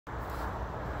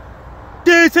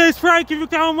This is Frank, if you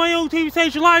down on my own TV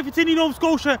station live in Sydney, Nova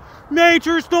Scotia.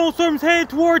 Major snowstorms head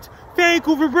towards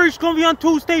Vancouver, British Columbia on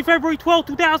Tuesday, February 12,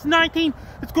 2019.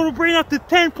 It's going to bring up to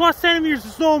 10 plus centimeters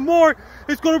of snow and more.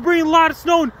 It's going to bring a lot of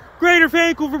snow in Greater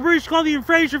Vancouver, British Columbia, and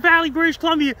Fraser Valley, British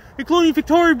Columbia, including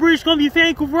Victoria, British Columbia,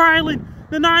 Vancouver Island,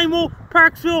 Nanaimo,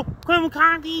 Parksville, Clement,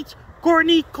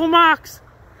 Courtney, Comox,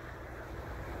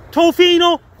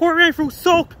 Tofino, Port Renfrew,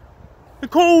 Sooke, and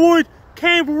Colwood,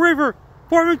 Campbell River,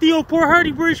 Port MacNeil, Port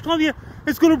Hardy, British Columbia.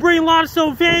 It's going to bring a lot of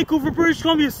snow. Vancouver, British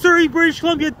Columbia, Surrey, British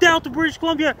Columbia, Delta, British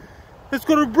Columbia. It's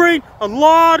going to bring a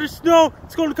lot of snow.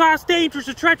 It's going to cause dangerous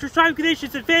and treacherous driving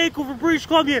conditions in Vancouver, British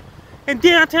Columbia, and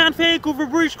downtown Vancouver,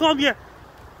 British Columbia,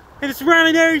 and the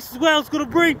surrounding areas as well. It's going to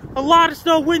bring a lot of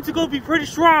snow. Winds are going to be pretty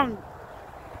strong.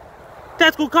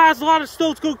 That's going to cause a lot of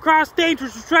snow. It's going to cause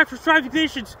dangerous and treacherous driving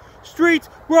conditions. Streets,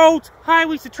 roads,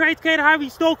 highways, and Trans-Canada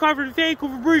highways snow covered in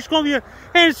Vancouver, British Columbia,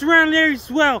 and the surrounding areas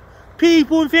as well.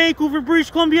 People in Vancouver,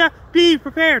 British Columbia, be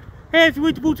prepared. Have your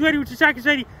winter boots ready with your jackets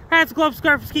ready. Hats, gloves,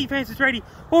 scarves, ski pants ready.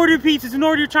 Order your pizzas and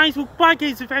order your Chinese food. Buy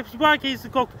cases of Pepsi, buy cases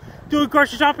of Coke. Do it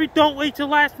grocery shopping. Don't wait till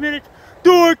the last minute.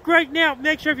 Do it right now.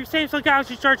 Make sure if your Samsung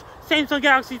Galaxy charged, Samsung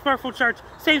Galaxy smartphone charged,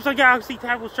 Samsung Galaxy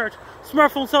tablet charged,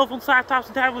 smartphone, cell phones, laptops,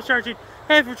 and tablets charging.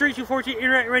 Have your 3G, 4G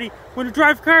internet ready. When you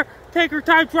drive a car, take your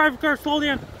time, drive a car, slow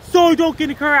down, so you don't get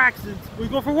in car accidents. When you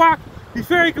go for a walk, be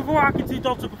very careful walking so you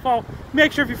don't slip and fall.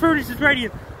 Make sure if your furnace is ready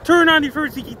and turn on your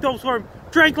furnace to keep those warm.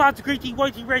 Drink lots of green tea,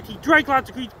 white tea, red tea. Drink lots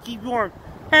of green tea to keep you warm.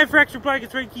 Have for extra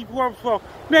blankets ready to keep you warm as well.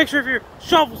 Make sure if your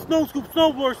shovel, snow scoop,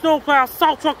 snow blower, snow plow,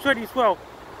 salt truck's ready as well.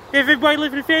 If everybody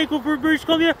living in Vancouver, British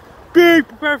Columbia, be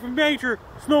prepared for major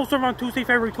snowstorm on Tuesday,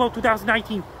 February 12,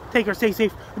 2019. Take care, stay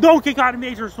safe. Don't get caught in a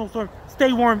major snowstorm.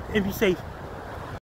 Stay warm and be safe.